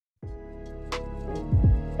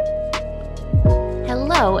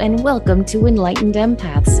Hello and welcome to Enlightened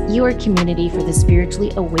Empaths, your community for the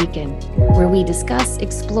spiritually awakened, where we discuss,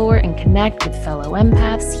 explore, and connect with fellow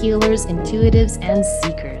empaths, healers, intuitives, and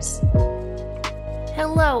seekers.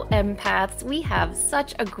 Hello, empaths. We have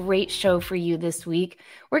such a great show for you this week.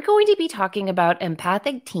 We're going to be talking about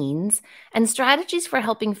empathic teens and strategies for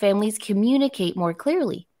helping families communicate more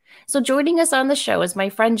clearly. So joining us on the show is my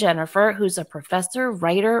friend Jennifer, who's a professor,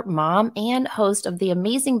 writer, mom, and host of the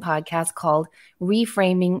amazing podcast called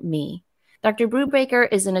Reframing Me. Dr. Brubaker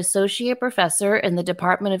is an associate professor in the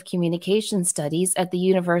Department of Communication Studies at the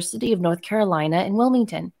University of North Carolina in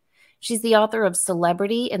Wilmington. She's the author of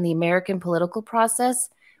Celebrity and the American Political Process,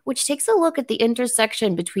 which takes a look at the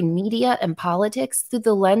intersection between media and politics through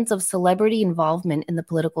the lens of celebrity involvement in the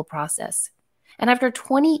political process. And after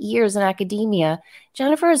 20 years in academia,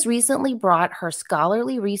 Jennifer has recently brought her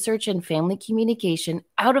scholarly research in family communication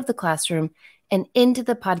out of the classroom and into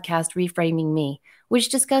the podcast Reframing Me, which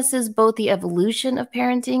discusses both the evolution of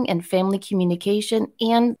parenting and family communication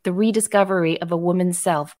and the rediscovery of a woman's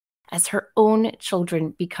self as her own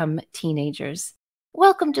children become teenagers.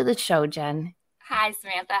 Welcome to the show, Jen. Hi,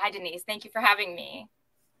 Samantha. Hi, Denise. Thank you for having me.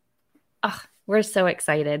 Oh, we're so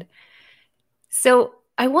excited. So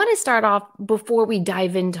I want to start off before we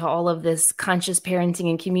dive into all of this conscious parenting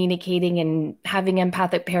and communicating and having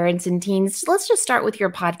empathic parents and teens. Let's just start with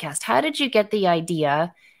your podcast. How did you get the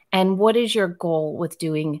idea and what is your goal with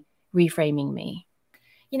doing Reframing Me?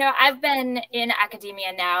 You know, I've been in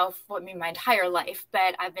academia now for my entire life,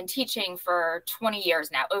 but I've been teaching for 20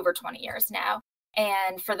 years now, over 20 years now.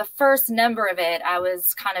 And for the first number of it, I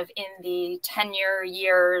was kind of in the tenure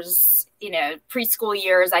years, preschool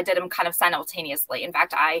years. I did them kind of simultaneously. In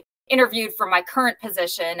fact, I interviewed for my current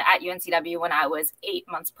position at UNCW when I was 8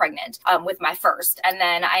 months pregnant with my first. And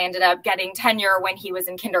then I ended up getting tenure when he was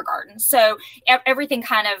in kindergarten. So everything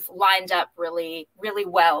kind of lined up really, really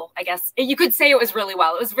well. I guess you could say it was really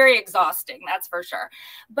well. It was very exhausting, that's for sure.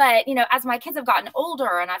 But, as my kids have gotten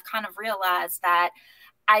older and I've kind of realized that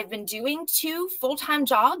I've been doing two full-time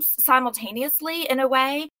jobs simultaneously in a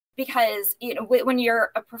way, because, when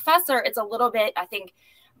you're a professor, it's a little bit, I think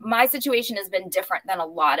my situation has been different than a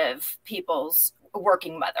lot of people's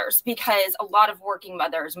working mothers, because a lot of working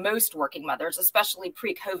mothers, most working mothers, especially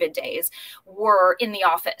pre-COVID days, were in the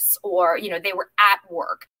office or, they were at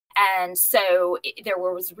work. And so there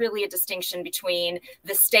was really a distinction between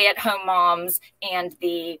the stay-at-home moms and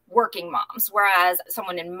the working moms. Whereas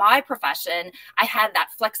someone in my profession, I had that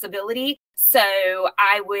flexibility. So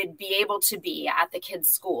I would be able to be at the kids'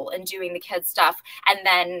 school and doing the kids' stuff and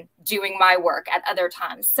then doing my work at other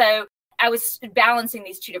times. So I was balancing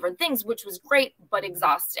these two different things, which was great, but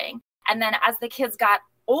exhausting. And then as the kids got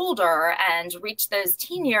older and reached those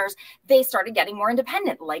teen years, they started getting more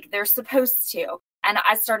independent, like they're supposed to. And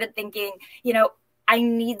I started thinking, I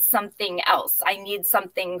need something else. I need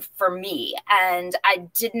something for me. And I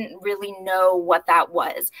didn't really know what that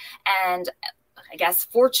was. And I guess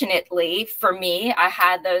fortunately for me, I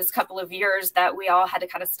had those couple of years that we all had to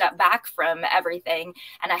kind of step back from everything.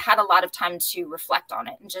 And I had a lot of time to reflect on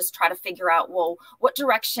it and just try to figure out, well, what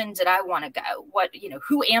direction did I want to go?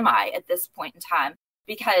 Who am I at this point in time?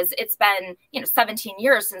 Because it's been, 17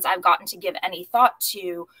 years since I've gotten to give any thought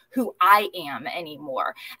to who I am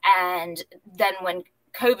anymore. And then when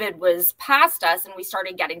COVID was past us and we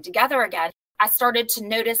started getting together again, I started to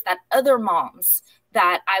notice that other moms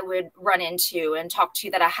that I would run into and talk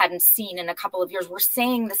to that I hadn't seen in a couple of years were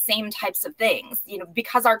saying the same types of things,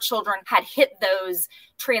 because our children had hit those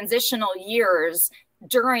transitional years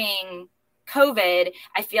during COVID.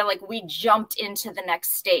 I feel like we jumped into the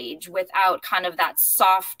next stage without kind of that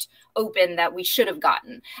soft open that we should have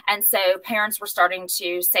gotten. And so parents were starting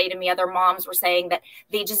to say to me, other moms were saying that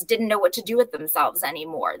they just didn't know what to do with themselves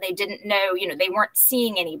anymore. They didn't know, they weren't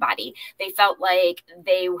seeing anybody. They felt like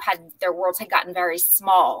their worlds had gotten very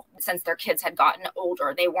small since their kids had gotten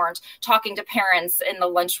older. They weren't talking to parents in the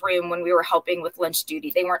lunchroom when we were helping with lunch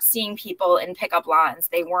duty. They weren't seeing people in pickup lines.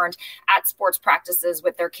 They weren't at sports practices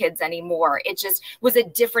with their kids anymore. It just was a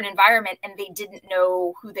different environment, and they didn't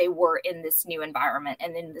know who they were in this new environment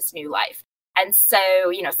and in this new life. And so,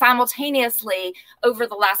 simultaneously, over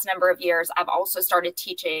the last number of years, I've also started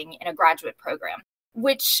teaching in a graduate program,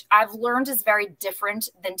 which I've learned is very different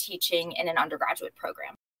than teaching in an undergraduate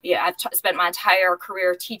program. Yeah, I've spent my entire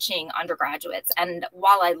career teaching undergraduates. And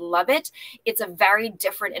while I love it, it's a very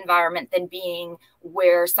different environment than being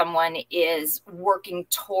where someone is working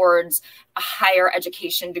towards a higher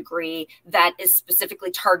education degree that is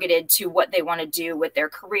specifically targeted to what they want to do with their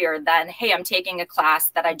career than, hey, I'm taking a class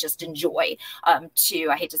that I just enjoy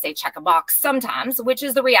I hate to say, check a box sometimes, which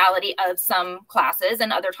is the reality of some classes.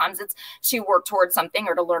 And other times it's to work towards something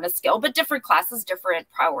or to learn a skill, but different classes, different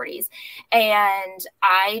priorities. And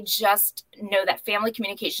I just know that family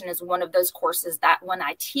communication is one of those courses that when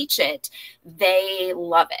I teach it, they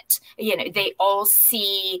love it. They all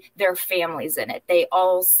see their families in it. They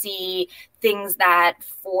all see things that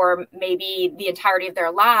for maybe the entirety of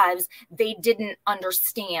their lives, they didn't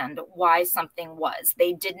understand why something was.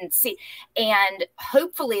 They didn't see. And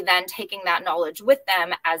hopefully then taking that knowledge with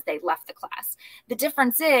them as they left the class. The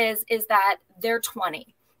difference is that they're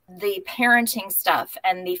 20. The parenting stuff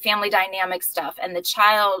and the family dynamic stuff and the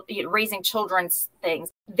child raising children's things,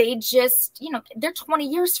 they just, they're 20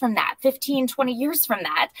 years from that, 15, 20 years from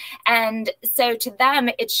that. And so to them,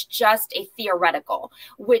 it's just a theoretical,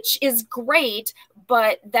 which is great.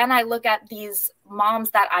 But then I look at these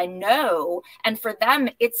moms that I know, and for them,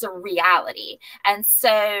 it's a reality. And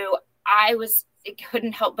so I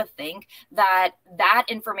couldn't help but think that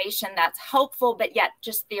information that's helpful, but yet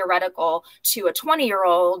just theoretical to a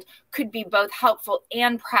 20-year-old could be both helpful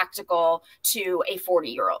and practical to a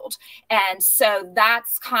 40-year-old. And so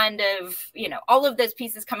that's kind of, all of those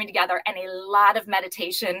pieces coming together, and a lot of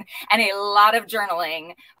meditation and a lot of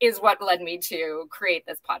journaling is what led me to create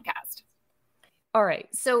this podcast. All right.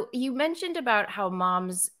 So you mentioned about how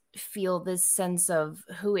moms feel this sense of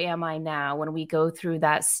who am I now when we go through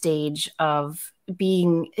that stage of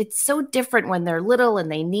being, it's so different when they're little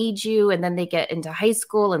and they need you, and then they get into high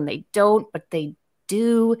school and they don't, but they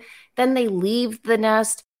do. Then they leave the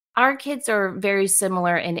nest. Our kids are very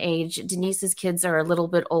similar in age. Denise's kids are a little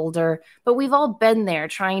bit older, but we've all been there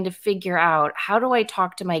trying to figure out, how do I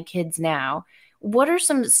talk to my kids now? What are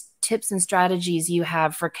some tips and strategies you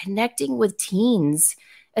have for connecting with teens,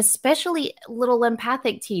 especially little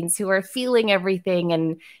empathic teens who are feeling everything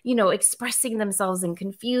and, expressing themselves and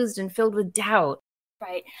confused and filled with doubt?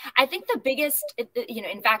 Right. I think the biggest,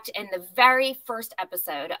 in fact, in the very first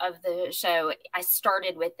episode of the show, I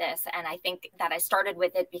started with this. And I think that I started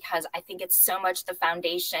with it because I think it's so much the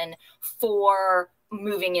foundation for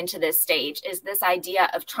moving into this stage, is this idea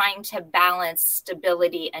of trying to balance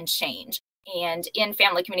stability and change. And in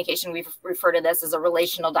family communication, we refer to this as a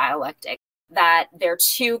relational dialectic, that they're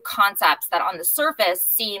two concepts that on the surface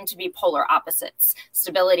seem to be polar opposites,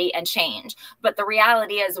 stability and change. But the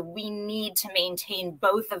reality is we need to maintain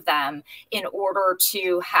both of them in order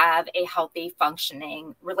to have a healthy,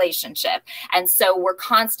 functioning relationship. And so we're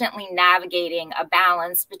constantly navigating a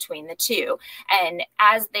balance between the two. And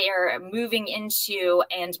as they're moving into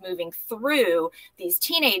and moving through these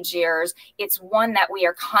teenage years, it's one that we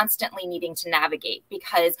are constantly needing to navigate,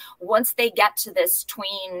 because once they get to this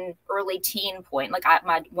tween, early teen point, like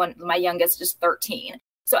my youngest is 13.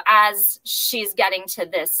 So as she's getting to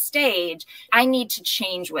this stage, I need to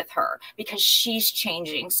change with her because she's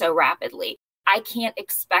changing so rapidly. I can't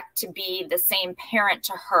expect to be the same parent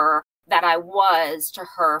to her that I was to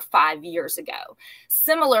her 5 years ago.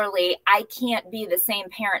 Similarly, I can't be the same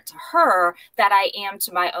parent to her that I am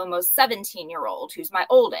to my almost 17-year-old, who's my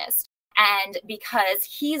oldest. And because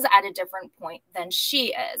he's at a different point than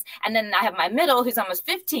she is. And then I have my middle, who's almost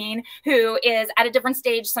 15, who is at a different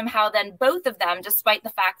stage somehow than both of them, despite the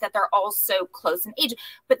fact that they're all so close in age.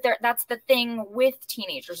 But that's the thing with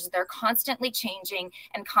teenagers, is they're constantly changing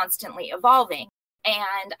and constantly evolving.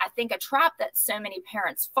 And I think a trap that so many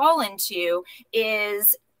parents fall into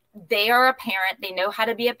is they are a parent, they know how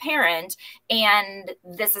to be a parent, and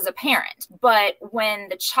this is a parent. But when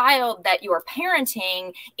the child that you're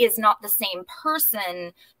parenting is not the same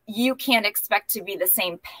person, you can't expect to be the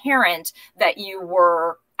same parent that you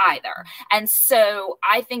were either. And so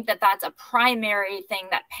I think that that's a primary thing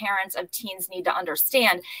that parents of teens need to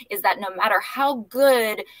understand, is that no matter how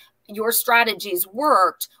good your strategies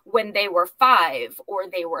worked when they were 5 or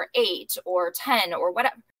they were 8 or 10 or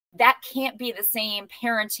whatever, that can't be the same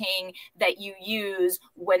parenting that you use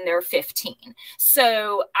when they're 15.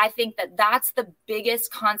 So I think that that's the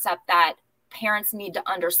biggest concept that parents need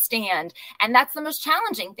to understand. And that's the most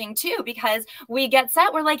challenging thing too, because we get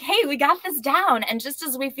set, we're like, hey, we got this down. And just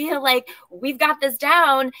as we feel like we've got this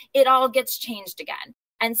down, it all gets changed again.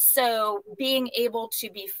 And so being able to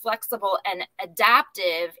be flexible and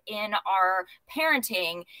adaptive in our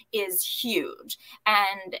parenting is huge.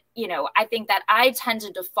 And, I think that I tend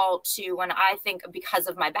to default to, when I think, because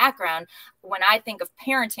of my background, when I think of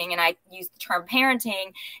parenting and I use the term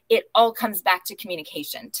parenting, it all comes back to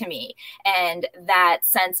communication to me, and that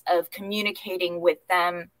sense of communicating with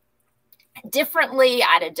them differently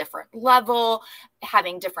at a different level,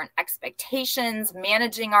 having different expectations,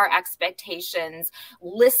 managing our expectations,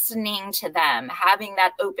 listening to them, having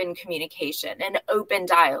that open communication and open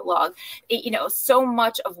dialogue. So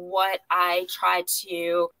much of what I try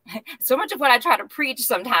to preach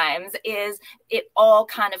sometimes is it all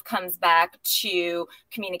kind of comes back to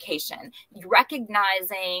communication,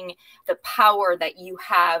 recognizing the power that you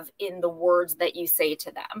have in the words that you say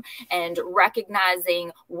to them, and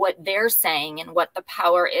recognizing what they're saying and what the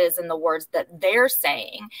power is in the words that they're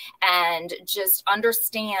saying, and just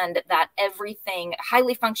understand that everything,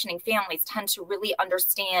 highly functioning families tend to really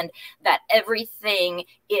understand that everything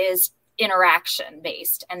is interaction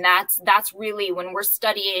based. And that's really, when we're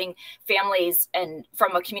studying families and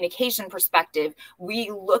from a communication perspective,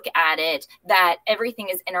 we look at it that everything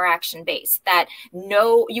is interaction based, that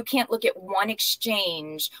you can't look at one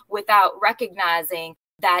exchange without recognizing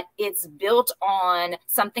that it's built on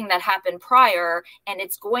something that happened prior, and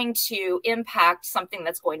it's going to impact something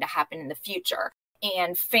that's going to happen in the future.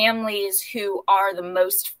 And families who are the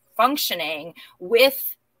most functioning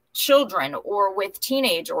with children or with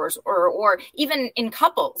teenagers or even in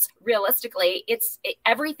couples, realistically,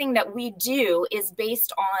 everything that we do is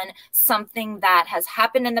based on something that has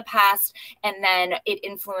happened in the past, and then it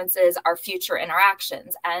influences our future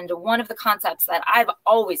interactions. And one of the concepts that I've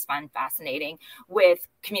always found fascinating with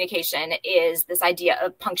communication is this idea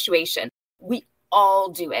of punctuation. We all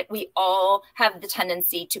do it. We all have the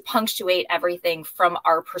tendency to punctuate everything from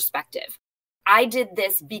our perspective. I did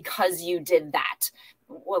this because you did that.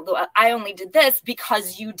 Well, I only did this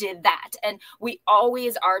because you did that. And we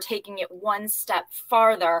always are taking it one step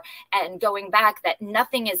farther and going back, that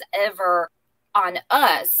nothing is ever on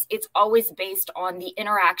us. It's always based on the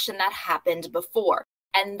interaction that happened before.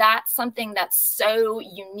 And that's something that's so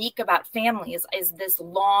unique about families, is this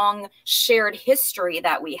long shared history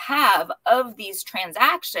that we have of these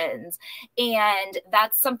transactions. And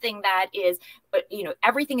that's something that is,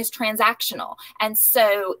 everything is transactional. And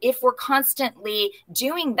so if we're constantly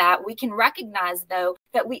doing that, we can recognize, though,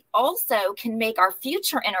 that we also can make our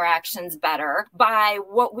future interactions better by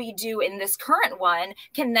what we do in this current one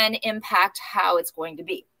can then impact how it's going to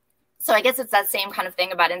be. So I guess it's that same kind of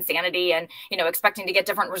thing about insanity and, expecting to get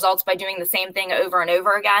different results by doing the same thing over and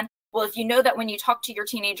over again. Well, if you know that when you talk to your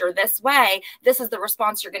teenager this way, this is the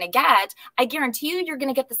response you're going to get, I guarantee you're going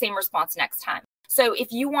to get the same response next time. So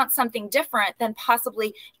if you want something different, then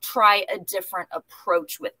possibly try a different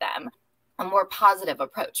approach with them, a more positive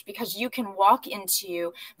approach, because you can walk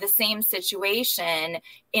into the same situation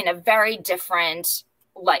in a very different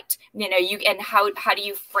light. And how do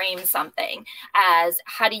you frame something? As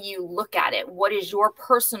how do you look at it? What is your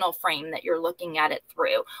personal frame that you're looking at it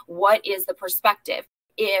through? What is the perspective?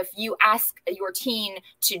 If you ask your teen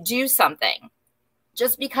to do something,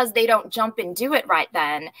 just because they don't jump and do it right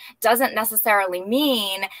then doesn't necessarily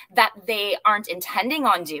mean that they aren't intending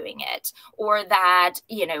on doing it, or that,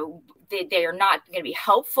 they are not going to be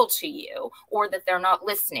helpful to you, or that they're not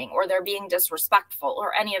listening, or they're being disrespectful,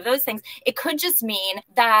 or any of those things. It could just mean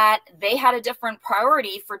that they had a different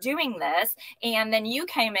priority for doing this. And then you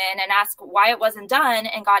came in and asked why it wasn't done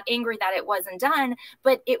and got angry that it wasn't done,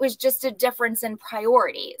 but it was just a difference in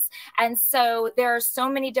priorities. And so there are so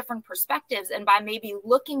many different perspectives. And by maybe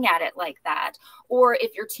looking at it like that, or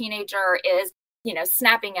if your teenager is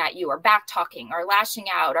snapping at you or back talking or lashing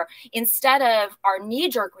out, or instead of our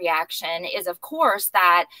knee-jerk reaction is, of course,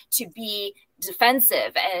 that to be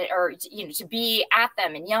defensive or to be at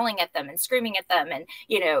them and yelling at them and screaming at them and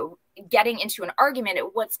getting into an argument,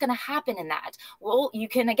 what's going to happen in that? Well, you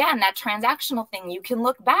can, again, that transactional thing, you can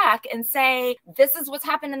look back and say, this is what's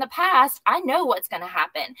happened in the past. I know what's going to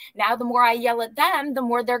happen. Now, the more I yell at them, the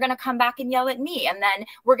more they're going to come back and yell at me. And then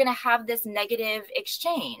we're going to have this negative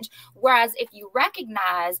exchange. Whereas if you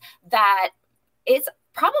recognize that it's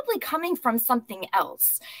probably coming from something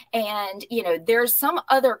else, and there's some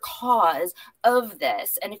other cause of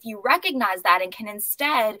this, and if you recognize that and can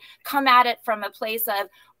instead come at it from a place of,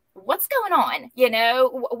 what's going on?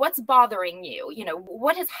 What's bothering you?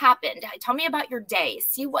 What has happened? Tell me about your day.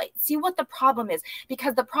 See what the problem is,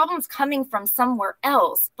 because the problem's coming from somewhere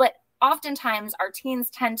else. But oftentimes our teens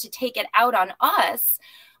tend to take it out on us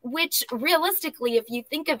which realistically, if you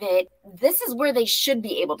think of it, this is where they should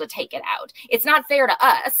be able to take it out. It's not fair to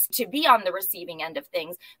us to be on the receiving end of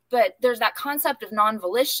things, but there's that concept of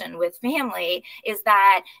non-volition with family, is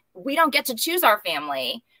that we don't get to choose our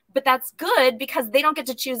family, but that's good because they don't get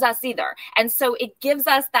to choose us either. And so it gives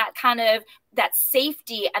us that kind of that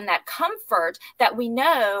safety and that comfort that we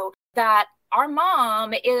know that our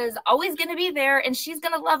mom is always going to be there and she's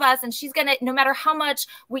going to love us, and she's going to, no matter how much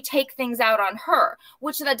we take things out on her,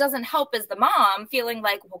 which that doesn't help as the mom feeling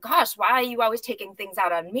like, well, gosh, why are you always taking things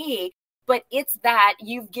out on me? But it's that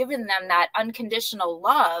you've given them that unconditional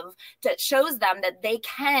love that shows them that they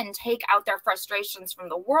can take out their frustrations from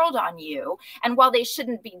the world on you. And while they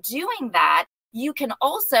shouldn't be doing that, you can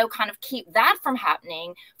also kind of keep that from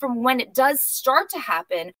happening from when it does start to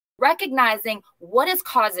happen, recognizing what is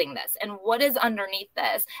causing this and what is underneath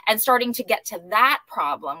this, and starting to get to that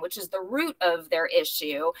problem, which is the root of their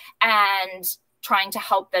issue, and trying to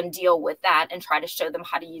help them deal with that and try to show them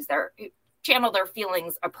how to channel their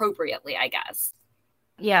feelings appropriately, I guess.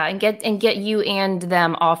 Yeah, and get you and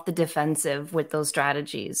them off the defensive with those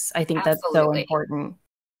strategies. I think that's so important.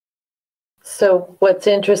 So what's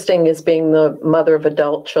interesting is being the mother of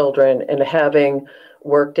adult children and having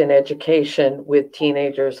worked in education with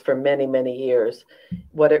teenagers for many, many years.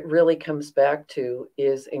 What it really comes back to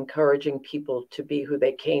is encouraging people to be who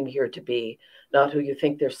they came here to be, not who you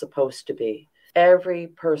think they're supposed to be. Every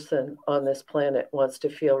person on this planet wants to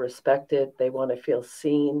feel respected. They want to feel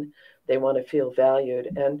seen. They want to feel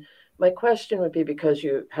valued. And my question would be, because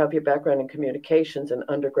you have your background in communications and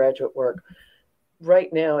undergraduate work,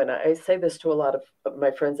 right now, and I say this to a lot of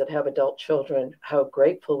my friends that have adult children, how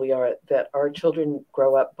grateful we are that our children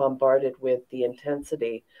grow up bombarded with the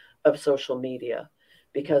intensity of social media,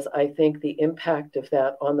 because I think the impact of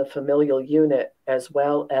that on the familial unit as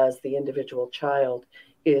well as the individual child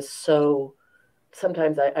is so,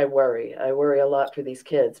 sometimes I worry. I worry a lot for these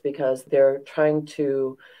kids because they're trying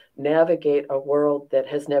to navigate a world that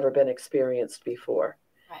has never been experienced before.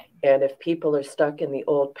 And if people are stuck in the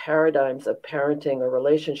old paradigms of parenting or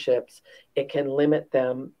relationships, it can limit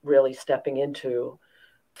them really stepping into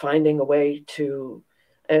finding a way to,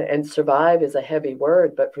 and survive is a heavy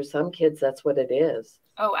word, but for some kids, that's what it is.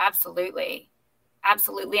 Oh, absolutely.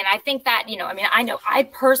 Absolutely. And I think that, I know I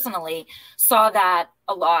personally saw that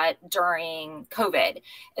a lot during COVID,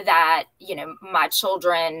 that, my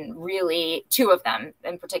children really, two of them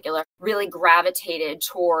in particular, really gravitated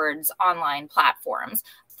towards online platforms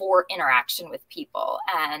for interaction with people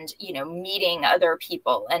and, meeting other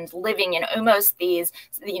people and living in almost these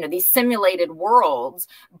simulated worlds.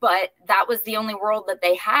 But that was the only world that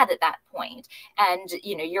they had at that point. And,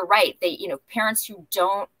 you're right. Parents who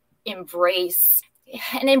don't embrace,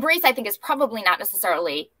 and embrace, I think, is probably not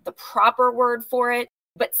necessarily the proper word for it,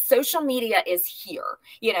 but social media is here,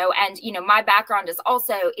 and, my background is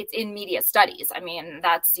also, it's in media studies. I mean,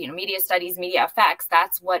 that's, media studies, media effects.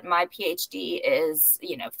 That's what my PhD is,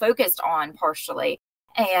 focused on partially.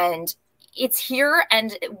 And it's here,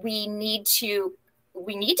 and we need to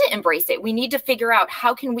embrace it. We need to figure out,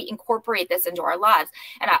 how can we incorporate this into our lives?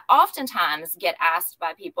 And I oftentimes get asked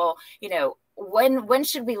by people, when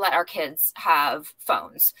should we let our kids have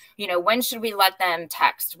phones? When should we let them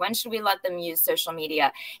text? When should we let them use social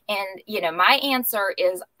media? And, my answer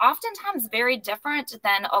is oftentimes very different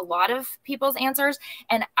than a lot of people's answers.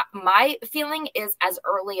 And my feeling is as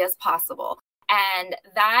early as possible. And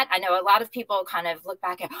that, I know a lot of people kind of look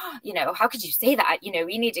back at, how could you say that?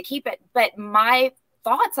 We need to keep it. But my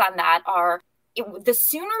thoughts on that are, the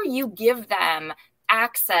sooner you give them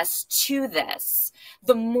access to this,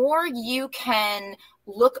 the more you can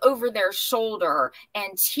look over their shoulder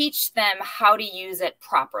and teach them how to use it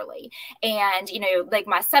properly. And, like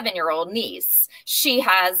my 7-year-old niece, she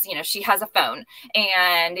has a phone,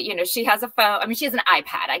 and, she has a phone. I mean, she has an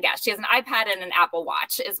iPad, I guess. She has an iPad and an Apple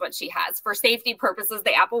Watch is what she has. For safety purposes,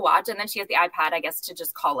 the Apple Watch, and then she has the iPad, I guess, to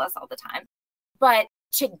just call us all the time. But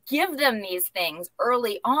to give them these things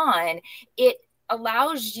early on, it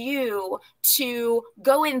allows you to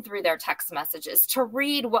go in through their text messages, to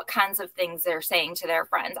read what kinds of things they're saying to their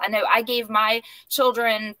friends. I know I gave my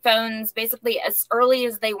children phones basically as early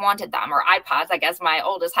as they wanted them, or iPods. I guess my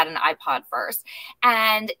oldest had an iPod first.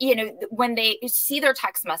 And, when they see their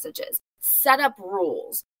text messages, set up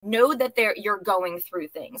rules, know that you're going through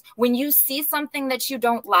things. When you see something that you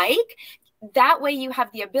don't like, that way you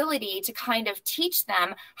have the ability to kind of teach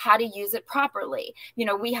them how to use it properly.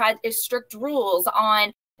 We had strict rules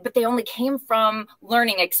on, but they only came from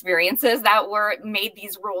learning experiences that made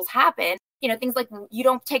these rules happen. things like you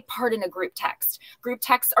don't take part in a group text. Group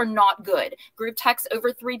texts are not good. Group texts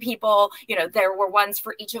over 3 people, there were ones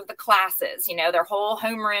for each of the classes, their whole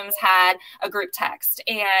homerooms had a group text,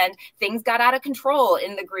 and things got out of control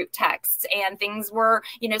in the group texts, and things were,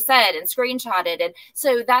 said and screenshotted. And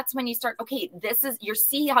so that's when you start, okay, you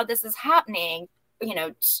see how this is happening,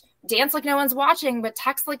 dance like no one's watching, but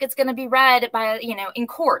text like it's going to be read by, in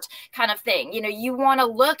court kind of thing. You want to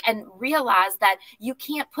look and realize that you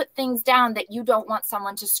can't put things down that you don't want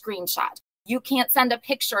someone to screenshot. You can't send a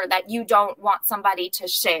picture that you don't want somebody to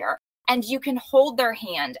share. And you can hold their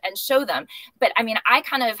hand and show them. But I mean, I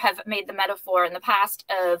kind of have made the metaphor in the past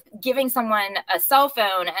of giving someone a cell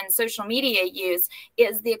phone and social media use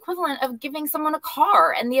is the equivalent of giving someone a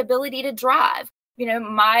car and the ability to drive.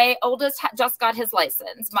 My oldest just got his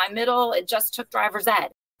license. My middle, it just took driver's ed.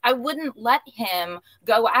 I wouldn't let him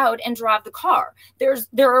go out and drive the car. There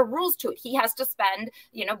are rules to it. He has to spend,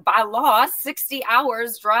 by law, 60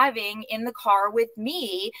 hours driving in the car with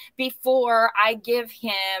me before I give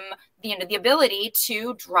him the ability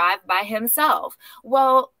to drive by himself.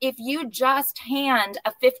 Well, if you just hand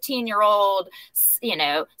a 15-year-old,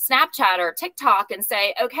 Snapchat or TikTok and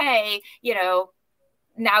say, okay,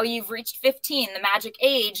 now you've reached 15, the magic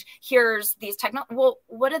age, here's these technology. Well,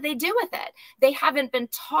 what do they do with it? They haven't been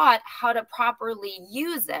taught how to properly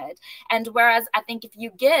use it. And whereas I think if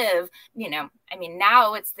you give, now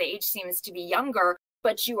the age seems to be younger,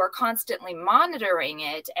 but you are constantly monitoring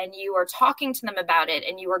it and you are talking to them about it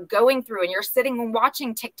and you are going through and you're sitting and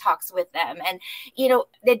watching TikToks with them. And,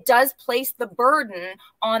 it does place the burden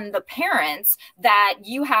on the parents that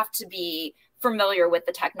you have to be familiar with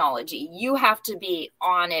the technology. You have to be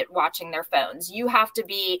on it, watching their phones. You have to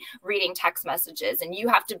be reading text messages and you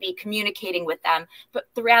have to be communicating with them. But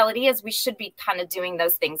the reality is we should be kind of doing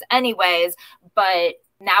those things anyways, but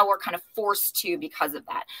now we're kind of forced to because of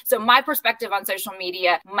that. So my perspective on social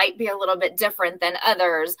media might be a little bit different than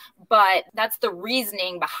others, but that's the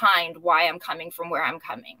reasoning behind why I'm coming from where I'm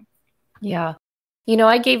coming. Yeah.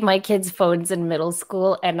 I gave my kids phones in middle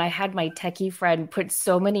school and I had my techie friend put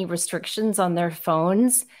so many restrictions on their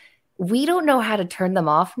phones. We don't know how to turn them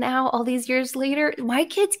off now, all these years later. My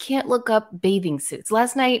kids can't look up bathing suits.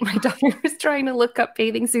 Last night, my daughter was trying to look up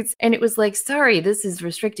bathing suits and it was like, sorry, this is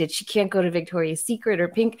restricted. She can't go to Victoria's Secret or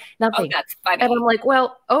Pink, nothing. Oh, that's funny. And I'm like,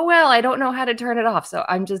 well, I don't know how to turn it off. So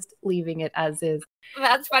I'm just leaving it as is.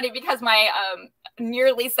 That's funny because my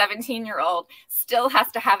nearly 17-year-old still has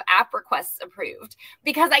to have app requests approved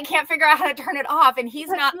because I can't figure out how to turn it off. And he's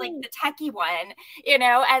not like the techie one,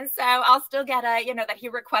 and so I'll still get that he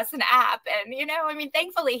requests an app. And,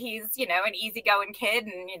 thankfully he's, an easygoing kid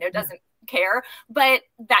and, doesn't care. But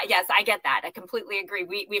that, yes, I get that. I completely agree.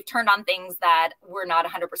 We've turned on things that we're not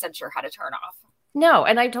 100% sure how to turn off. No.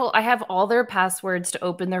 And I have all their passwords to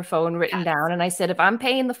open their phone written down. And I said, if I'm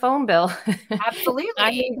paying the phone bill, absolutely,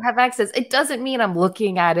 I need to have access. It doesn't mean I'm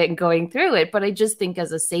looking at it and going through it, but I just think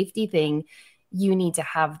as a safety thing, you need to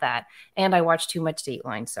have that. And I watch too much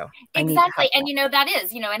Dateline. So exactly. And, that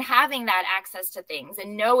is, and having that access to things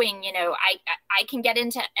and knowing, I can get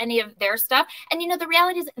into any of their stuff. And, the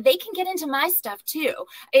reality is they can get into my stuff too.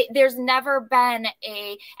 There's never been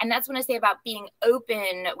and that's when I say about being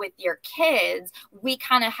open with your kids, we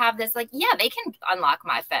kind of have this like, yeah, they can unlock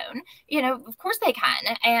my phone, of course they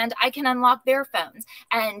can. And I can unlock their phones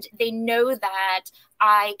and they know that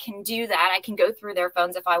I can do that. I can go through their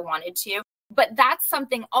phones if I wanted to. But that's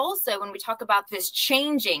something also when we talk about this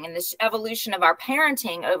changing and this evolution of our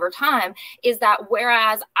parenting over time is that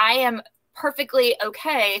whereas I am perfectly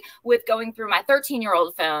okay with going through my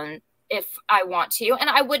 13-year-old phone if I want to, and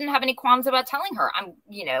I wouldn't have any qualms about telling her I'm,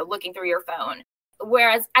 looking through your phone.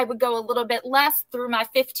 Whereas I would go a little bit less through my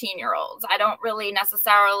 15-year-olds. I don't really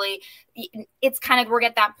necessarily, it's kind of, we're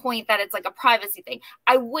at that point that it's like a privacy thing.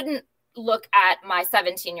 I wouldn't look at my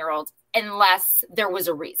 17-year-olds unless there was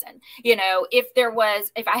a reason,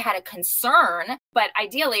 if I had a concern, but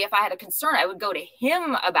ideally if I had a concern, I would go to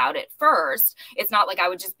him about it first. It's not like I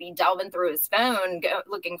would just be delving through his phone,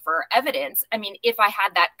 looking for evidence. I mean, if I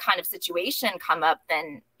had that kind of situation come up,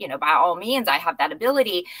 then, by all means, I have that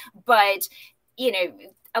ability. But,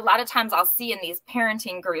 a lot of times I'll see in these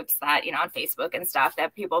parenting groups that, on Facebook and stuff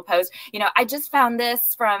that people post, I just found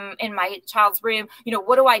this in my child's room,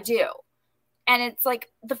 what do I do? And it's like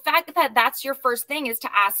the fact that that's your first thing is to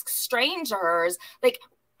ask strangers, like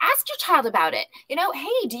ask your child about it.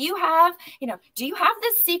 Hey, do you have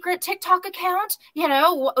this secret TikTok account? Do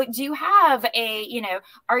you have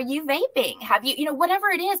are you vaping? Have you, whatever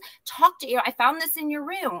it is, talk to, I found this in your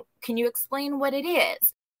room. Can you explain what it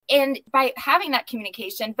is? And by having that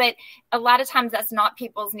communication, but a lot of times that's not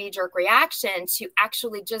people's knee-jerk reaction to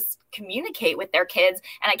actually just communicate with their kids.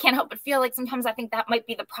 And I can't help but feel like sometimes I think that might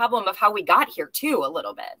be the problem of how we got here too, a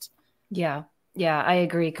little bit. Yeah, I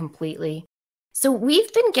agree completely. So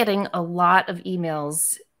we've been getting a lot of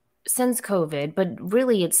emails since COVID, but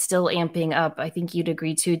really it's still amping up. I think you'd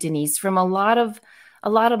agree too, Denise, from a lot of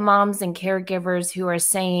moms and caregivers who are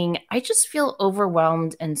saying, I just feel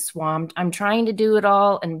overwhelmed and swamped. I'm trying to do it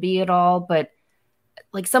all and be it all, but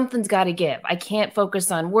like something's got to give. I can't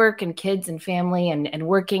focus on work and kids and family and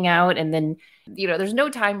working out. And then, there's no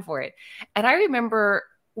time for it. And I remember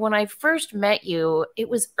when I first met you, it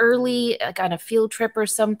was early, like on a field trip or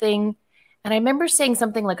something. And I remember saying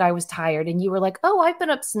something like I was tired, and you were like, "Oh, I've been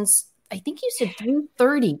up since," I think you said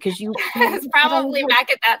 3:30 because you it's probably back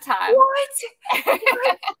at that time.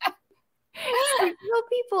 What? So tell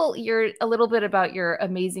people a little bit about your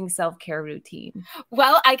amazing self-care routine.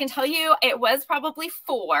 Well, I can tell you it was probably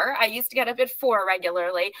 4. I used to get up at 4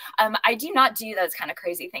 regularly. I do not do those kind of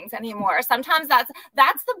crazy things anymore. Sometimes that's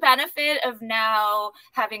the benefit of now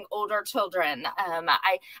having older children.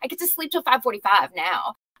 I get to sleep till 5:45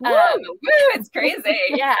 now. It's crazy.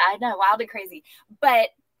 Yeah, I know, wild and crazy. But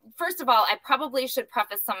first of all, I probably should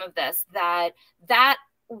preface some of this that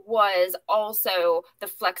was also the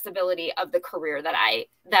flexibility of the career that I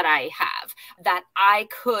have, that I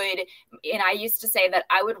could, and I used to say that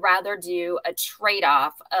I would rather do a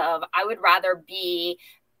trade-off of, I would rather be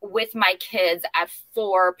with my kids at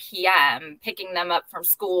 4 p.m., picking them up from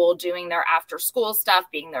school, doing their after school stuff,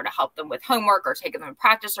 being there to help them with homework or taking them to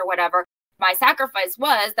practice or whatever. My sacrifice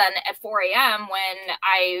was then at 4 a.m. when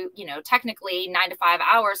I, technically 9 to 5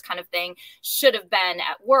 hours kind of thing should have been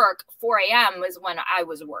at work. 4 a.m. was when I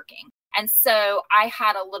was working. And so I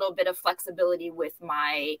had a little bit of flexibility with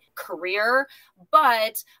my career,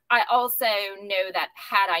 but I also know that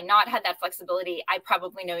had I not had that flexibility, I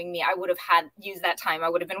probably, knowing me, I would have used that time. I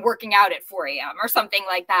would have been working out at 4 a.m. or something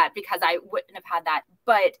like that because I wouldn't have had that.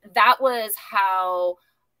 But that was how,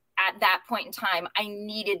 at that point in time, I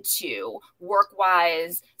needed to,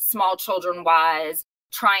 work-wise, small children-wise,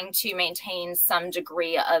 trying to maintain some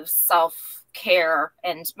degree of self-care.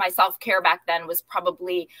 And my self-care back then was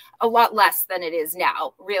probably a lot less than it is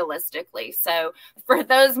now, realistically. So for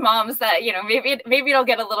those moms that, maybe it'll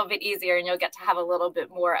get a little bit easier and you'll get to have a little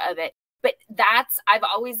bit more of it. But I've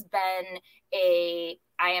always been I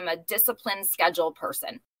am a disciplined schedule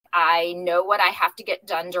person. I know what I have to get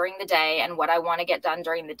done during the day and what I want to get done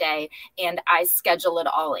during the day, and I schedule it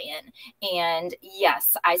all in. And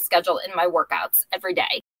yes, I schedule in my workouts every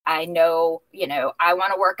day. I know, I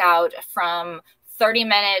want to work out from 30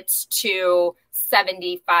 minutes to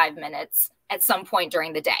 75 minutes at some point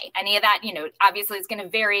during the day. Any of that, obviously it's going to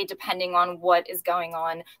vary depending on what is going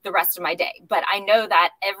on the rest of my day. But I know that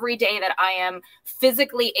every day that I am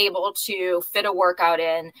physically able to fit a workout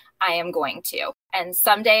in, I am going to. And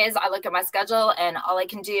some days I look at my schedule and all I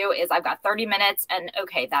can do is I've got 30 minutes and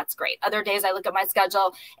okay, that's great. Other days I look at my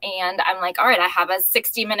schedule and I'm like, all right, I have a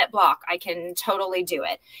 60-minute block. I can totally do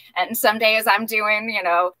it. And some days I'm doing,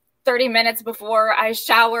 30 minutes before I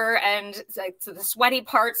shower and like to the sweaty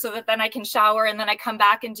part so that then I can shower and then I come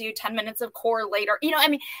back and do 10 minutes of core later,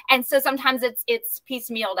 and so sometimes it's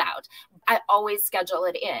piecemealed out. I always schedule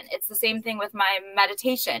it in. It's the same thing with my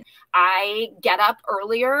meditation. I get up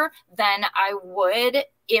earlier than I would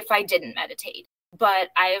if I didn't meditate, but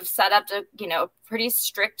I have set up a, pretty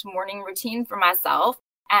strict morning routine for myself.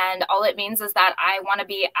 And all it means is that I want to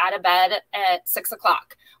be out of bed at 6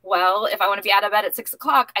 o'clock. Well, if I want to be out of bed at 6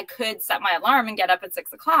 o'clock, I could set my alarm and get up at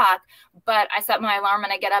 6 o'clock, but I set my alarm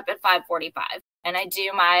and I get up at 5:45 and I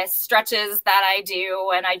do my stretches that I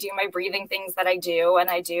do, and I do my breathing things that I do, and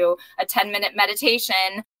I do a 10-minute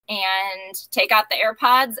meditation and take out the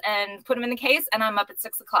AirPods and put them in the case, and I'm up at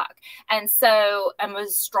 6 o'clock. And so I'm a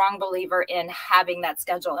strong believer in having that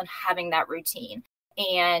schedule and having that routine.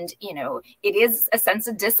 And, it is a sense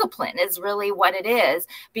of discipline is really what it is,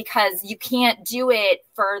 because you can't do it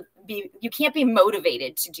you can't be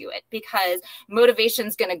motivated to do it because motivation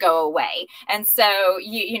is going to go away. And so,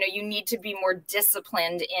 you need to be more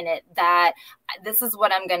disciplined in it, that this is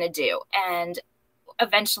what I'm going to do. And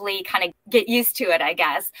eventually kind of get used to it, I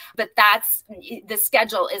guess. But the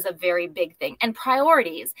schedule is a very big thing. And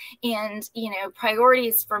priorities. And,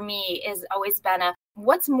 priorities for me has always been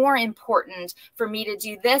what's more important for me to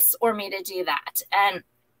do this or me to do that? And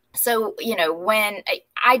so, when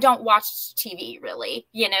I don't watch TV really.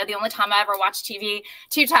 The only time I ever watch TV,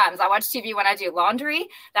 2 times. I watch TV when I do laundry.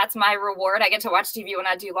 That's my reward. I get to watch TV when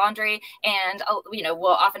I do laundry. And,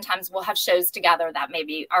 oftentimes we'll have shows together that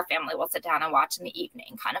maybe our family will sit down and watch in the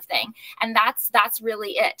evening kind of thing. And that's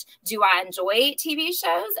really it. Do I enjoy TV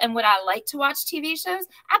shows? And would I like to watch TV shows?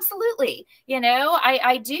 Absolutely.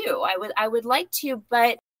 I do. I would like to,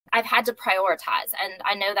 but I've had to prioritize. And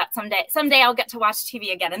I know that someday I'll get to watch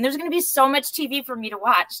TV again. And there's going to be so much TV for me to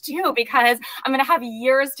watch too, because I'm going to have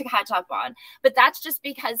years to catch up on. But that's just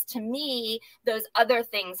because to me, those other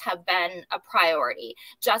things have been a priority.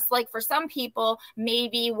 Just like for some people,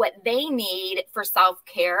 maybe what they need for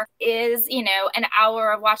self-care is, an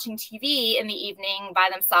hour of watching TV in the evening by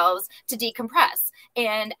themselves to decompress.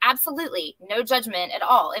 And absolutely no judgment at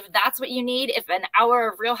all. If that's what you need, if an hour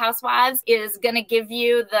of Real Housewives is going to give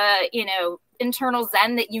you the internal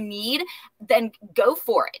zen that you need, then go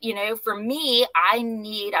for it. For me,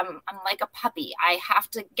 I'm like a puppy. I have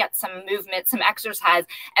to get some movement, some exercise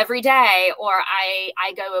every day, or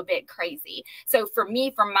I go a bit crazy. So for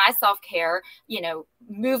me, for my self-care,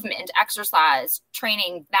 movement, exercise,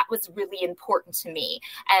 training, that was really important to me.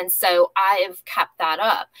 And so I've kept that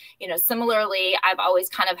up. Similarly, I've always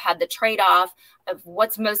kind of had the trade-off of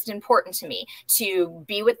what's most important to me, to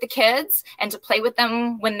be with the kids and to play with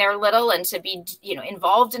them when they're little and to be,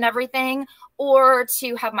 involved in everything, or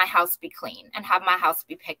to have my house be clean and have my house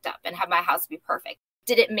be picked up and have my house be perfect.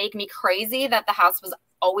 Did it make me crazy that the house was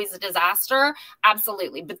always a disaster?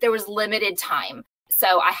 Absolutely. But there was limited time.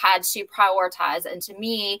 So I had to prioritize. And to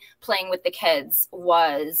me, playing with the kids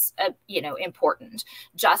was, important.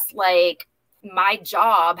 Just like my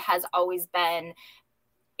job has always been,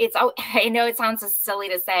 I know it sounds so silly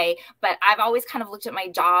to say, but I've always kind of looked at my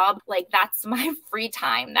job like that's my free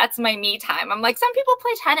time. That's my me time. I'm like, some people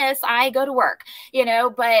play tennis. I go to work,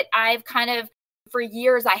 but I've kind of, for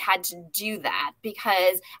years, I had to do that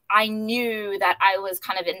because I knew that I was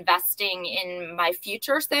kind of investing in my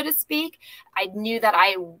future, so to speak. I knew that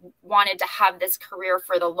I wanted to have this career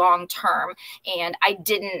for the long term, and I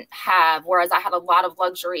didn't have, whereas I had a lot of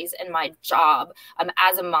luxuries in my job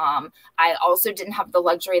as a mom, I also didn't have the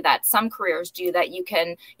luxury that some careers do, that you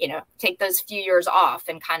can, take those few years off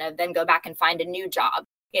and kind of then go back and find a new job.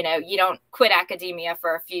 You don't quit academia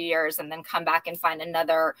for a few years and then come back and find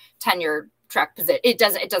another tenure track position. It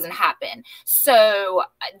doesn't happen. So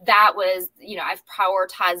that was, I've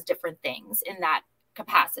prioritized different things in that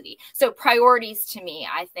capacity. So priorities to me,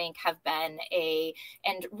 I think, have been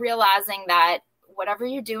and realizing that whatever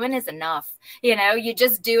you're doing is enough. You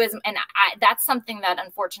just do that's something that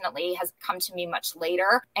unfortunately has come to me much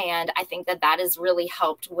later. And I think that has really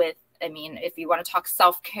helped with, if you want to talk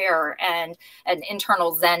self-care and an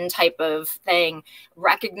internal Zen type of thing,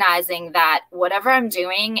 recognizing that whatever I'm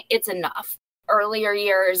doing, it's enough. Earlier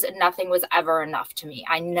years, nothing was ever enough to me.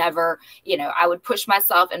 I never, I would push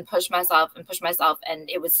myself and push myself and push myself, and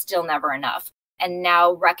it was still never enough. And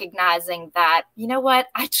now recognizing that, what,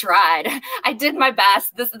 I tried, I did my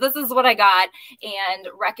best. This is what I got. And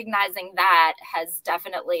recognizing that has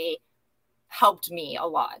definitely helped me a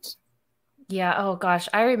lot. Yeah. Oh gosh.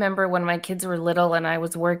 I remember when my kids were little and I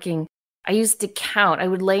was working, I used to count. I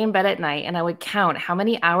would lay in bed at night and I would count how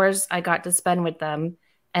many hours I got to spend with them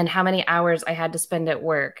and how many hours I had to spend at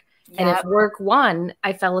work. Yep. And if work won,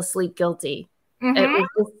 I fell asleep guilty. Mm-hmm.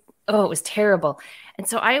 It was terrible. And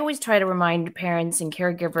so I always try to remind parents and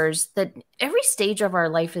caregivers that every stage of our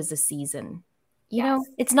life is a season.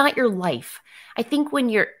 It's not your life. I think when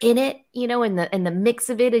you're in it, in the mix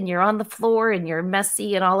of it, and you're on the floor and you're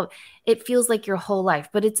messy and all of it, feels like your whole life,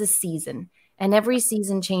 but it's a season, and every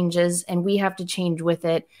season changes and we have to change with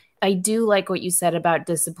it. I do like what you said about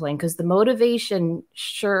discipline, because the motivation,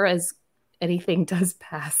 sure as anything, does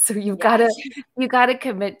pass. So you gotta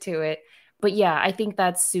commit to it. But yeah, I think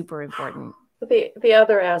that's super important. The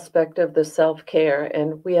other aspect of the self-care,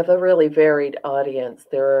 and we have a really varied audience.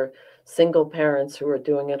 There are single parents who are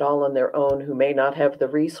doing it all on their own, who may not have the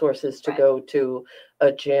resources to go to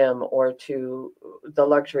a gym or to the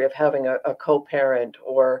luxury of having a co-parent,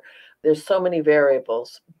 or there's so many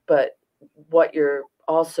variables. But what you're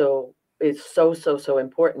also is so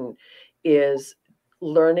important is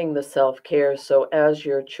learning the self-care. So as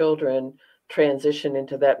your children transition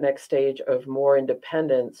into that next stage of more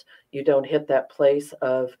independence, you don't hit that place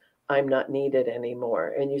of I'm not needed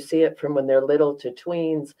anymore. And you see it from when they're little to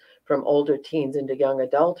tweens, from older teens into young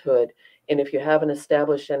adulthood. And if you haven't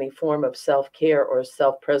established any form of self-care or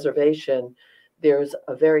self-preservation, there's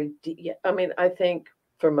a I think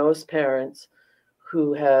for most parents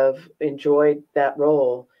who have enjoyed that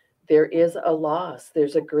role, there is a loss.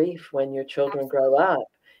 There's a grief when your children grow up.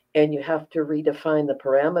 and you have to redefine the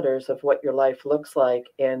parameters of what your life looks like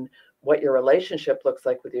and what your relationship looks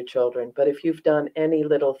like with your children. But if you've done any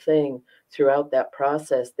little thing throughout that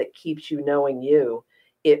process that keeps you knowing you,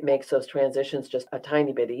 it makes those transitions just a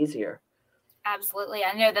tiny bit easier. Absolutely.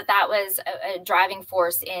 I know that that was a driving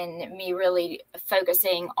force in me really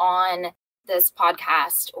focusing on this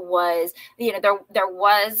podcast was, there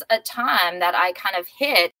was a time that I kind of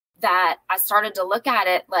hit that I started to look at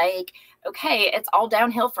it like, okay, it's all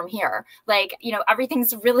downhill from here. Like,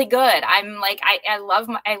 everything's really good. I'm like, I love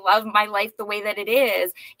my life the way that it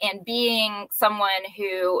is. And being someone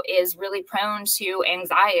who is really prone to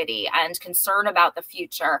anxiety and concern about the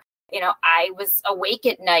future, I was awake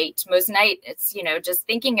at night, most nights, just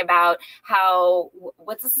thinking about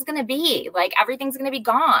what this is going to be. Like, everything's going to be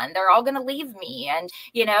gone. They're all going to leave me. And,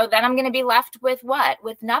 then I'm going to be left with what?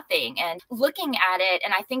 With nothing. And looking at it,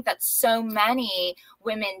 and I think that so many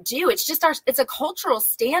women do, it's a cultural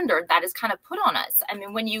standard that is kind of put on us. I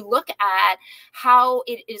mean, when you look at how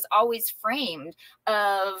it is always framed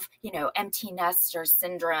of, empty nester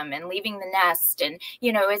syndrome and leaving the nest. And,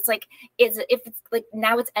 it's like, if it's like,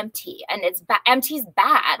 now it's empty and empty's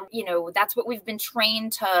bad. That's what we've been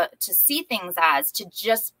trained to see things as, to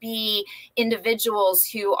just be individuals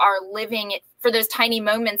who are living it for those tiny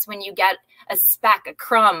moments when you get a speck, a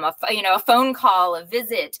crumb, a phone call, a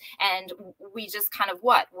visit, and we just kind of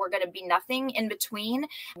we're going to be nothing in between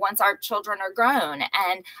once our children are grown.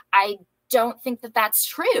 And I don't think that that's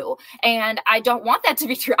true. And I don't want that to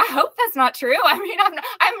be true. I hope that's not true. I mean,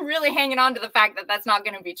 I'm really hanging on to the fact that that's not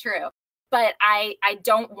going to be true. But I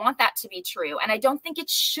don't want that to be true. And I don't think it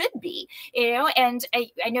should be, and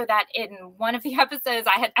I know that in one of the episodes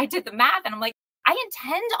I did the math and I'm like, I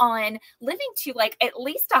intend on living to like at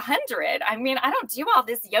least 100. I mean, I don't do all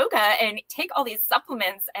this yoga and take all these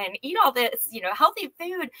supplements and eat all this, healthy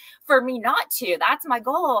food for me not to. That's my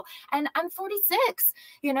goal. And I'm 46,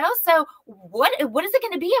 so what is it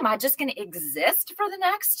going to be? Am I just going to exist for the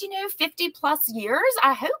next, 50 plus years?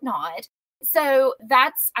 I hope not. So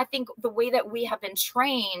that's, I think, the way that we have been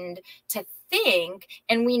trained to think,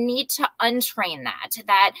 and we need to untrain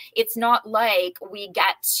that it's not like we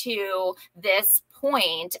get to this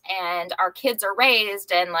point and our kids are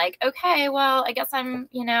raised and like, okay, well, I guess I'm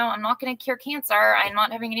not going to cure cancer. I'm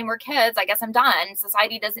not having any more kids. I guess I'm done.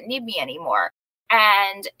 Society doesn't need me anymore.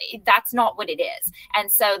 And that's not what it is.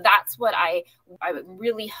 And so that's what I'm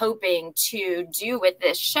really hoping to do with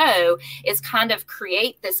this show, is kind of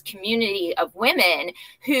create this community of women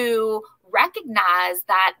who recognize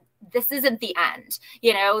that this isn't the end.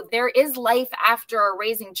 There is life after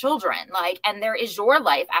raising children, and there is your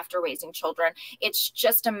life after raising children. It's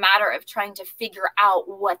just a matter of trying to figure out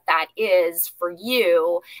what that is for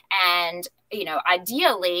you. And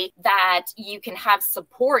ideally that you can have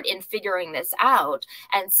support in figuring this out.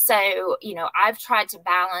 And so, I've tried to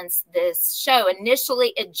balance this show.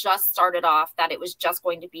 Initially, it just started off that it was just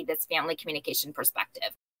going to be this family communication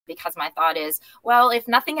perspective, because my thought is, well, if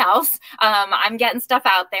nothing else, I'm getting stuff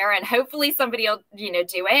out there and hopefully somebody will,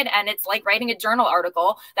 do it. And it's like writing a journal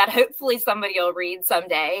article that hopefully somebody will read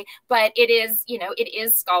someday. But it is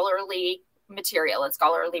scholarly material and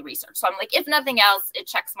scholarly research. So I'm like, if nothing else, it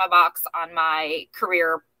checks my box on my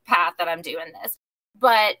career path that I'm doing this.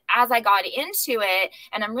 But as I got into it,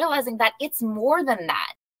 and I'm realizing that it's more than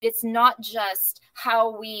that. It's not just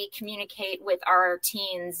how we communicate with our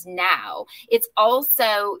teens now. It's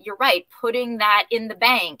also, you're right, putting that in the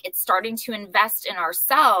bank. It's starting to invest in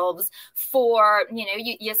ourselves for,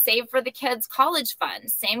 you save for the kids' college fund,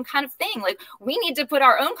 same kind of thing. Like, we need to put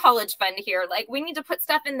our own college fund here. Like, we need to put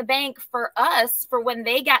stuff in the bank for us for when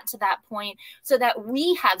they get to that point, so that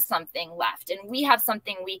we have something left and we have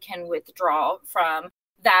something we can withdraw from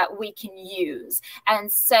that we can use.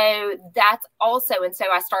 And so that's also, and so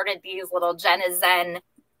I started these little Jen is Zen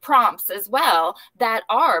prompts as well that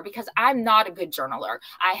are, because I'm not a good journaler.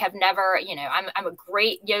 I have never, I'm a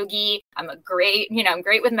great yogi. I'm great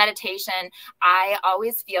with meditation. I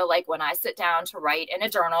always feel like when I sit down to write in a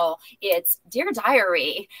journal, it's Dear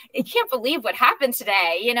Diary, I can't believe what happened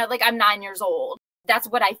today. Like, I'm 9 years old. That's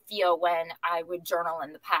what I feel when I would journal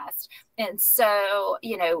in the past. And so,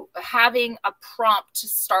 having a prompt to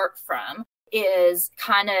start from is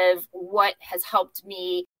kind of what has helped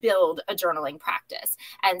me build a journaling practice.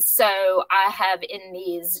 And so I have, in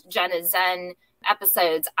these Jen is Zen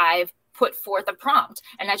episodes, I've put forth a prompt,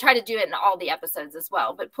 and I try to do it in all the episodes as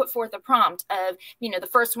well, but put forth a prompt of, the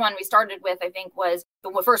first one we started with, I think, was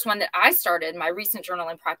the first one that I started my recent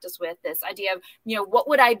journaling practice with, this idea of, what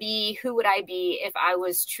would I be? Who would I be if I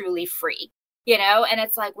was truly free? And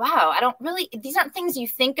it's like, wow, these aren't things you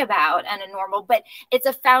think about on a normal, but it's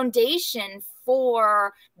a foundation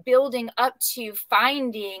for building up to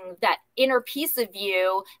finding that inner piece of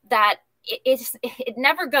you that it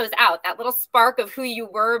never goes out. That little spark of who you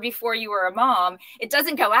were before you were a mom, it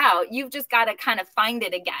doesn't go out. You've just got to kind of find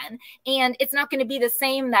it again. And it's not going to be the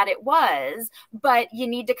same that it was, but you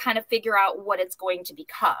need to kind of figure out what it's going to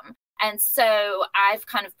become. And so I've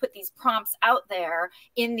kind of put these prompts out there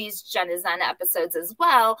in these Jen is Zen episodes as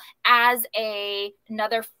well as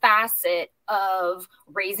another facet of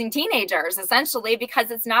raising teenagers, essentially, because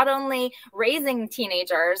it's not only raising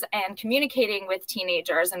teenagers and communicating with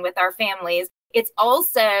teenagers and with our families, it's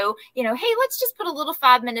also, hey, let's just put a little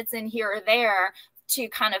 5 minutes in here or there to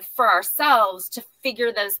kind of for ourselves to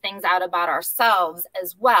figure those things out about ourselves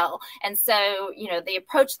as well. And so, the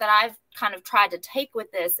approach that I've kind of tried to take with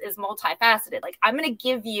this is multifaceted. Like, I'm going to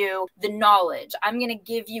give you the knowledge. I'm going to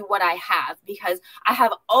give you what I have because I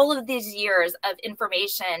have all of these years of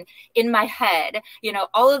information in my head,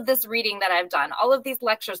 all of this reading that I've done, all of these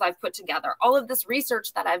lectures I've put together, all of this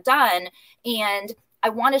research that I've done. And I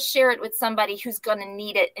want to share it with somebody who's going to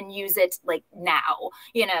need it and use it like now,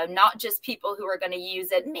 not just people who are going to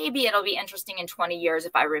use it. Maybe it'll be interesting in 20 years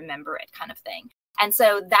if I remember it, kind of thing. And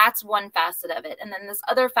so that's one facet of it. And then this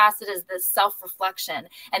other facet is this self-reflection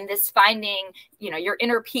and this finding, your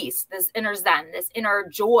inner peace, this inner Zen, this inner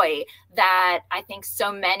joy that I think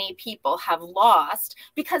so many people have lost,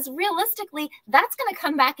 because realistically, that's going to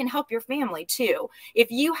come back and help your family too. If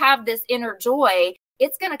you have this inner joy,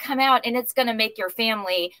 it's going to come out and it's going to make your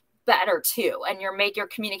family better too. And make your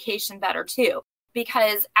communication better too.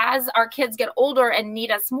 Because as our kids get older and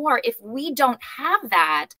need us more, if we don't have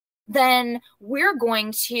that, then we're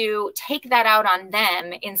going to take that out on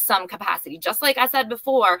them in some capacity. Just like I said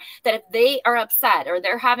before, that if they are upset or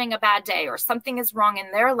they're having a bad day or something is wrong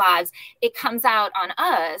in their lives, it comes out on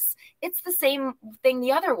us. It's the same thing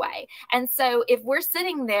the other way. And so if we're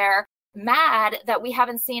sitting there mad that we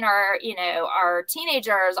haven't seen our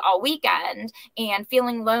teenagers all weekend and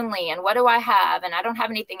feeling lonely and what do I have and I don't have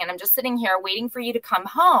anything and I'm just sitting here waiting for you to come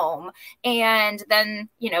home, and then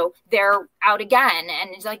they're out again and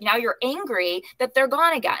it's like now you're angry that they're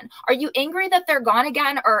gone again. Are you angry that they're gone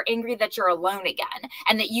again or angry that you're alone again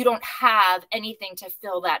and that you don't have anything to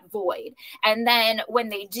fill that void? And then when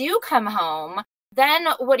they do come home, then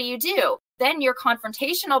what do? Then you're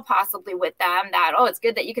confrontational possibly with them that, oh, it's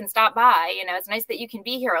good that you can stop by. It's nice that you can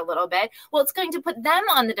be here a little bit. Well, it's going to put them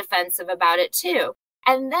on the defensive about it too.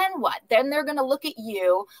 And then what? Then they're going to look at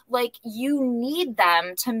you like you need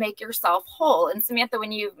them to make yourself whole. And Samantha,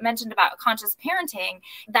 when you mentioned about conscious parenting,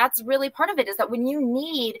 that's really part of it, is that when you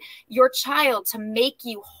need your child to make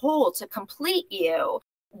you whole, to complete you,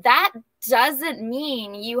 that doesn't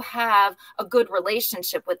mean you have a good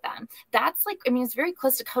relationship with them. That's it's very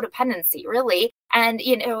close to codependency, really. And,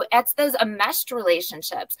 it's those enmeshed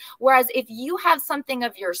relationships. Whereas if you have something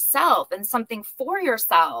of yourself and something for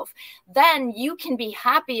yourself, then you can be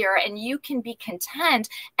happier and you can be content.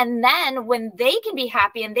 And then when they can be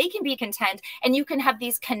happy and they can be content, and you can have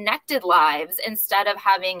these connected lives instead of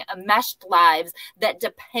having enmeshed lives that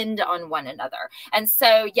depend on one another. And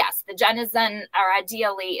so, yes, the Jen is Zen, or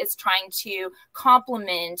ideally, is trying to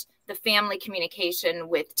complement the family communication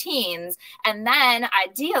with teens. And then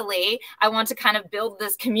ideally, I want to kind of build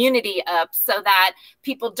this community up so that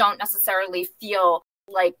people don't necessarily feel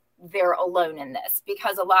like they're alone in this,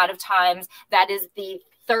 because a lot of times that is the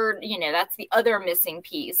third, that's the other missing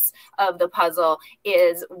piece of the puzzle,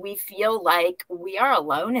 is we feel like we are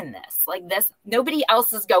alone in this. Like this, nobody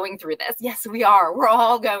else is going through this. Yes, we are. We're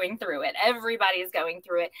all going through it. Everybody's going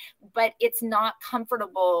through it, but it's not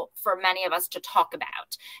comfortable for many of us to talk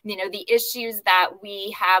about. The issues that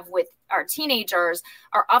we have with our teenagers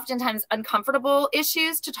are oftentimes uncomfortable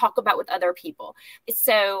issues to talk about with other people.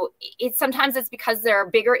 So sometimes it's because there are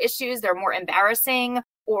bigger issues, they're more embarrassing,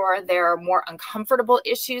 or there are more uncomfortable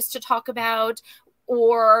issues to talk about.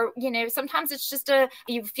 Or, sometimes it's just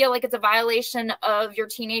you feel like it's a violation of your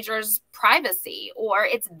teenager's privacy, or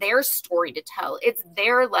it's their story to tell. It's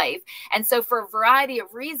their life. And so for a variety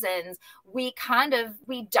of reasons, we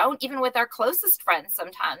don't, even with our closest friends,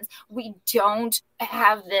 sometimes we don't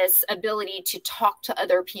have this ability to talk to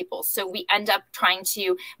other people. So we end up trying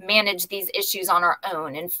to manage these issues on our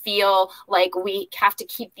own and feel like we have to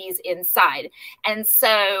keep these inside. And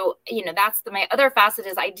so, that's my other facet,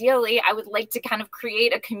 is ideally, I would like to kind of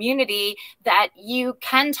create a community that you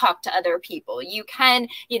can talk to other people. You can,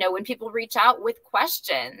 when people reach out with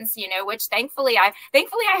questions, which thankfully I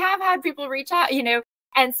have had people reach out,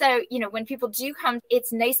 And so, when people do come,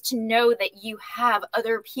 it's nice to know that you have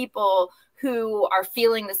other people who are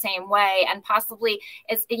feeling the same way. And possibly,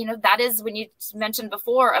 as that is when you mentioned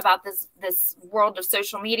before about this world of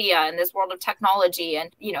social media and this world of technology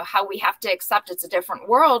and, how we have to accept it's a different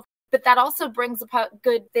world. But that also brings about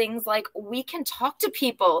good things like we can talk to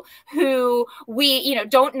people who we,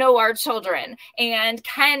 don't know our children and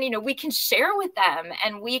we can share with them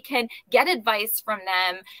and we can get advice from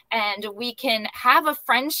them and we can have a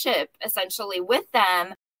friendship essentially with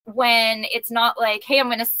them when it's not like, hey, I'm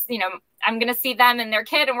going to see them and their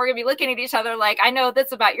kid and we're going to be looking at each other like, I know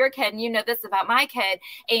this about your kid and you know this about my kid,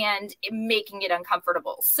 and making it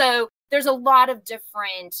uncomfortable. So there's a lot of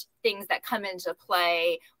different things that come into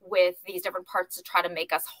play with these different parts to try to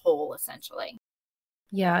make us whole, essentially.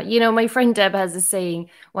 Yeah. My friend Deb has a saying,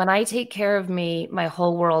 when I take care of me, my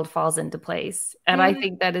whole world falls into place. And I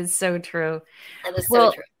think that is so true. That is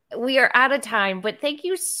so true. We are out of time, but thank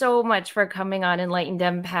you so much for coming on Enlightened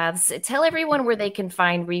Empaths. Tell everyone where they can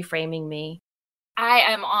find Reframing Me. I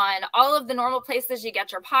am on all of the normal places you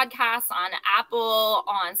get your podcasts, on Apple,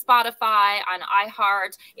 on Spotify, on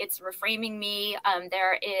iHeart. It's Reframing Me.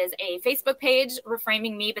 There is a Facebook page,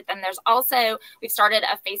 Reframing Me, but then there's also, we've started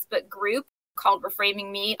a Facebook group called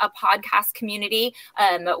Reframing Me, a podcast community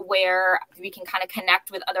where we can kind of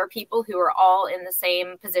connect with other people who are all in the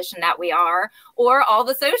same position that we are, or all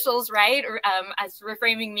the socials, right? As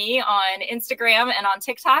Reframing Me on Instagram and on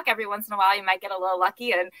TikTok. Every once in a while, you might get a little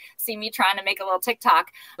lucky and see me trying to make a little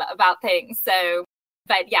TikTok about things. So,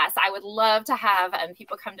 but yes, I would love to have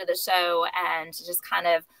people come to the show and just kind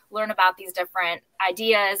of learn about these different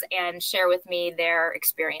ideas and share with me their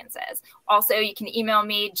experiences. Also, you can email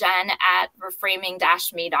me,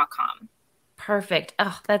 jen@reframing-me.com. Perfect.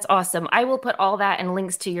 Oh, that's awesome. I will put all that and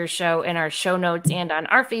links to your show in our show notes and on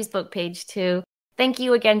our Facebook page too. Thank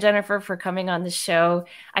you again, Jennifer, for coming on the show.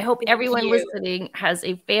 I hope everyone listening has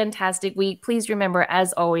a fantastic week. Please remember,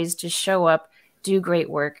 as always, to show up, do great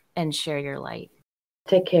work, and share your light.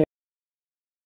 Take care.